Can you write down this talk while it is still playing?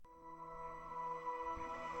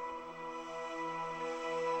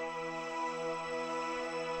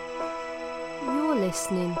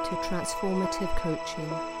listening to Transformative Coaching.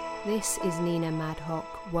 This is Nina Madhock.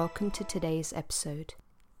 Welcome to today's episode.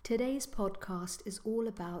 Today's podcast is all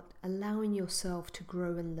about allowing yourself to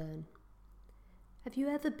grow and learn. Have you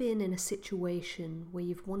ever been in a situation where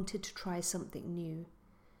you've wanted to try something new?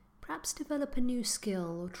 Perhaps develop a new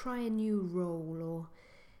skill or try a new role or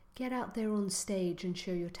get out there on stage and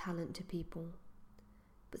show your talent to people.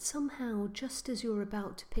 But somehow, just as you're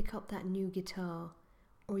about to pick up that new guitar,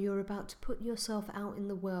 or you're about to put yourself out in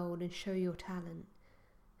the world and show your talent,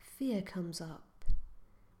 fear comes up.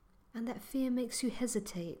 And that fear makes you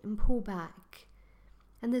hesitate and pull back.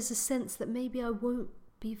 And there's a sense that maybe I won't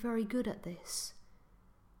be very good at this.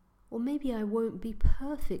 Or maybe I won't be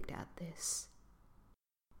perfect at this.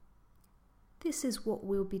 This is what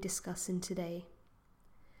we'll be discussing today.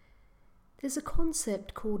 There's a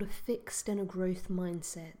concept called a fixed and a growth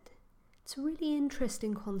mindset. It's a really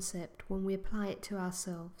interesting concept when we apply it to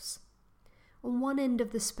ourselves. On one end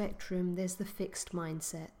of the spectrum, there's the fixed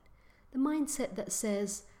mindset. The mindset that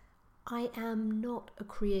says, I am not a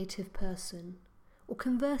creative person. Or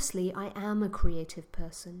conversely, I am a creative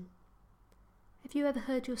person. Have you ever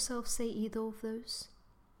heard yourself say either of those?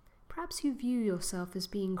 Perhaps you view yourself as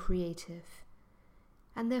being creative,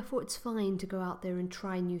 and therefore it's fine to go out there and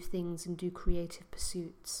try new things and do creative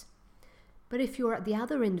pursuits. But if you're at the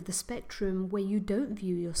other end of the spectrum where you don't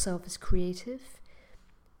view yourself as creative,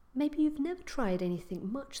 maybe you've never tried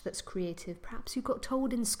anything much that's creative. Perhaps you got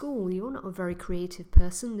told in school you're not a very creative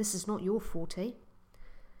person, this is not your forte.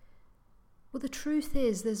 Well, the truth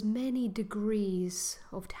is there's many degrees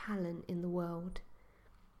of talent in the world.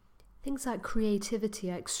 Things like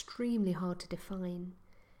creativity are extremely hard to define.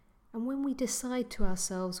 And when we decide to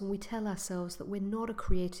ourselves and we tell ourselves that we're not a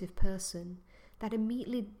creative person, that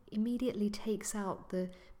immediately takes out the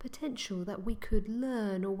potential that we could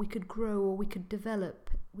learn or we could grow or we could develop.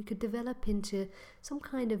 We could develop into some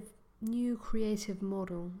kind of new creative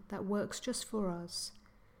model that works just for us.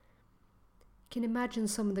 You can imagine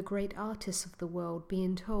some of the great artists of the world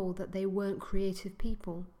being told that they weren't creative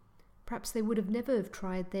people. Perhaps they would have never have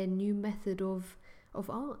tried their new method of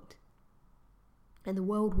art. And the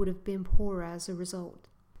world would have been poorer as a result.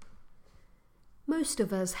 Most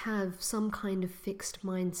of us have some kind of fixed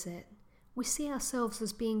mindset. We see ourselves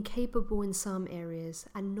as being capable in some areas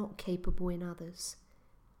and not capable in others.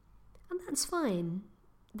 And that's fine.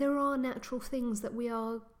 There are natural things that we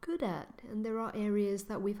are good at, and there are areas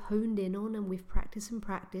that we've honed in on and we've practiced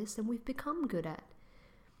and we've become good at.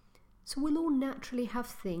 So we'll all naturally have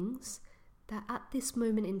things that at this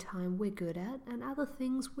moment in time we're good at, and other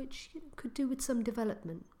things which could do with some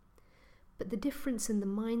development. But the difference in the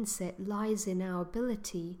mindset lies in our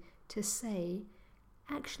ability to say,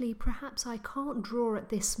 actually, perhaps I can't draw at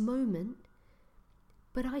this moment,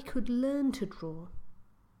 but I could learn to draw.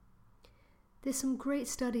 There's some great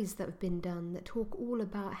studies that have been done that talk all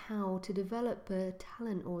about how to develop a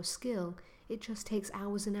talent or a skill. It just takes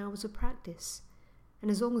hours and hours of practice. And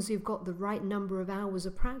as long as you've got the right number of hours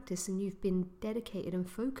of practice and you've been dedicated and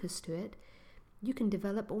focused to it, you can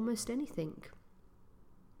develop almost anything.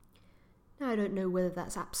 Now, I don't know whether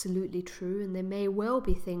that's absolutely true, and there may well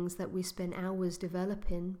be things that we spend hours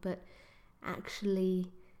developing, but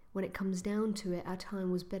actually, when it comes down to it, our time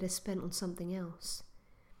was better spent on something else.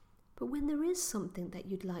 But when there is something that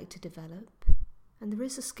you'd like to develop, and there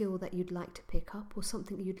is a skill that you'd like to pick up or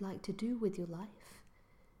something you'd like to do with your life,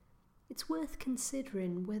 it's worth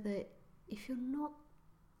considering whether, if you're not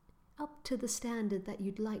up to the standard that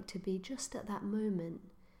you'd like to be just at that moment,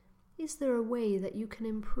 is there a way that you can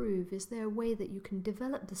improve? Is there a way that you can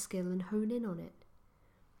develop the skill and hone in on it?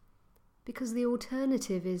 Because the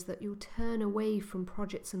alternative is that you'll turn away from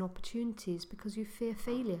projects and opportunities because you fear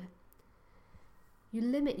failure. You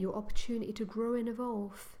limit your opportunity to grow and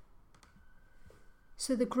evolve.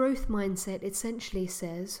 So the growth mindset essentially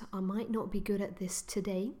says, I might not be good at this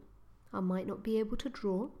today, I might not be able to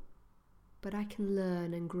draw, but I can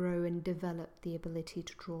learn and grow and develop the ability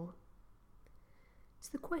to draw. So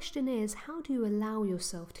the question is, how do you allow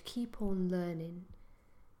yourself to keep on learning?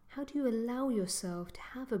 How do you allow yourself to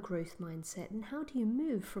have a growth mindset? And how do you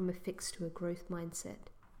move from a fixed to a growth mindset?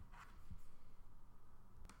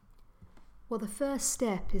 Well, the first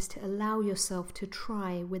step is to allow yourself to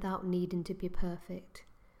try without needing to be perfect.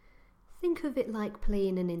 Think of it like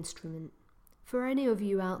playing an instrument. For any of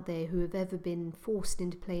you out there who have ever been forced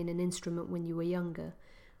into playing an instrument when you were younger,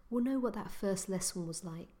 will know what that first lesson was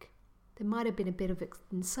like. There might have been a bit of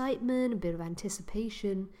excitement, a bit of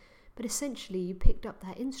anticipation, but essentially you picked up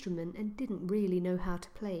that instrument and didn't really know how to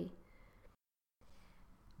play.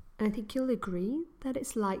 And I think you'll agree that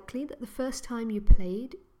it's likely that the first time you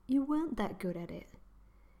played, you weren't that good at it.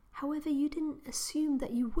 However, you didn't assume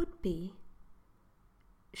that you would be.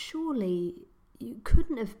 Surely you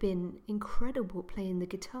couldn't have been incredible playing the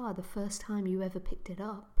guitar the first time you ever picked it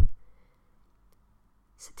up.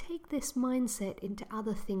 So take this mindset into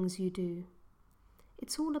other things you do.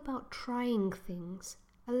 It's all about trying things,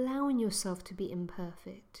 allowing yourself to be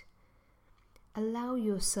imperfect. Allow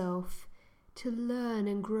yourself to learn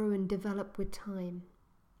and grow and develop with time.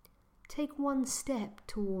 Take one step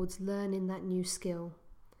towards learning that new skill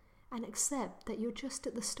and accept that you're just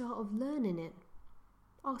at the start of learning it.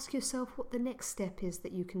 Ask yourself what the next step is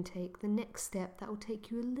that you can take, the next step that will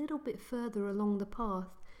take you a little bit further along the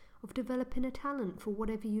path of developing a talent for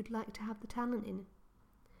whatever you'd like to have the talent in.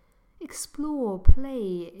 Explore,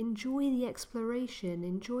 play, enjoy the exploration,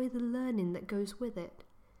 enjoy the learning that goes with it.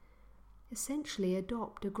 Essentially,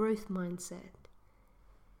 adopt a growth mindset.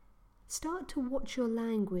 Start to watch your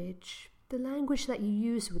language, the language that you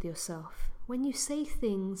use with yourself. When you say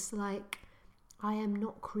things like, "I am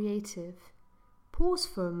not creative," pause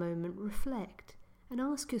for a moment, reflect, and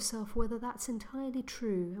ask yourself whether that's entirely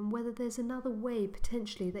true and whether there's another way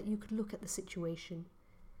potentially that you could look at the situation.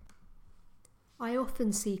 I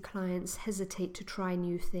often see clients hesitate to try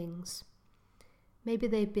new things. Maybe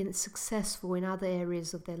they've been successful in other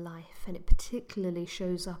areas of their life, and it particularly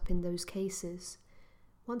shows up in those cases.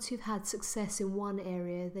 Once you've had success in one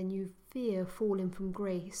area, then you fear falling from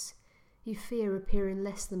grace. You fear appearing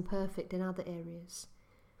less than perfect in other areas.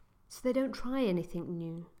 So they don't try anything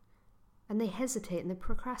new, and they hesitate and they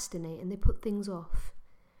procrastinate and they put things off.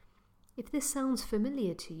 If this sounds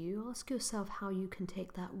familiar to you, ask yourself how you can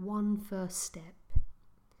take that one first step.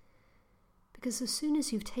 Because as soon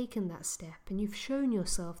as you've taken that step and you've shown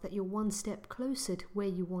yourself that you're one step closer to where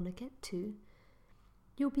you want to get to,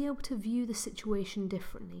 you'll be able to view the situation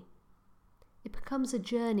differently. It becomes a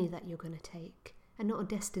journey that you're going to take and not a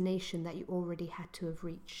destination that you already had to have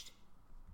reached.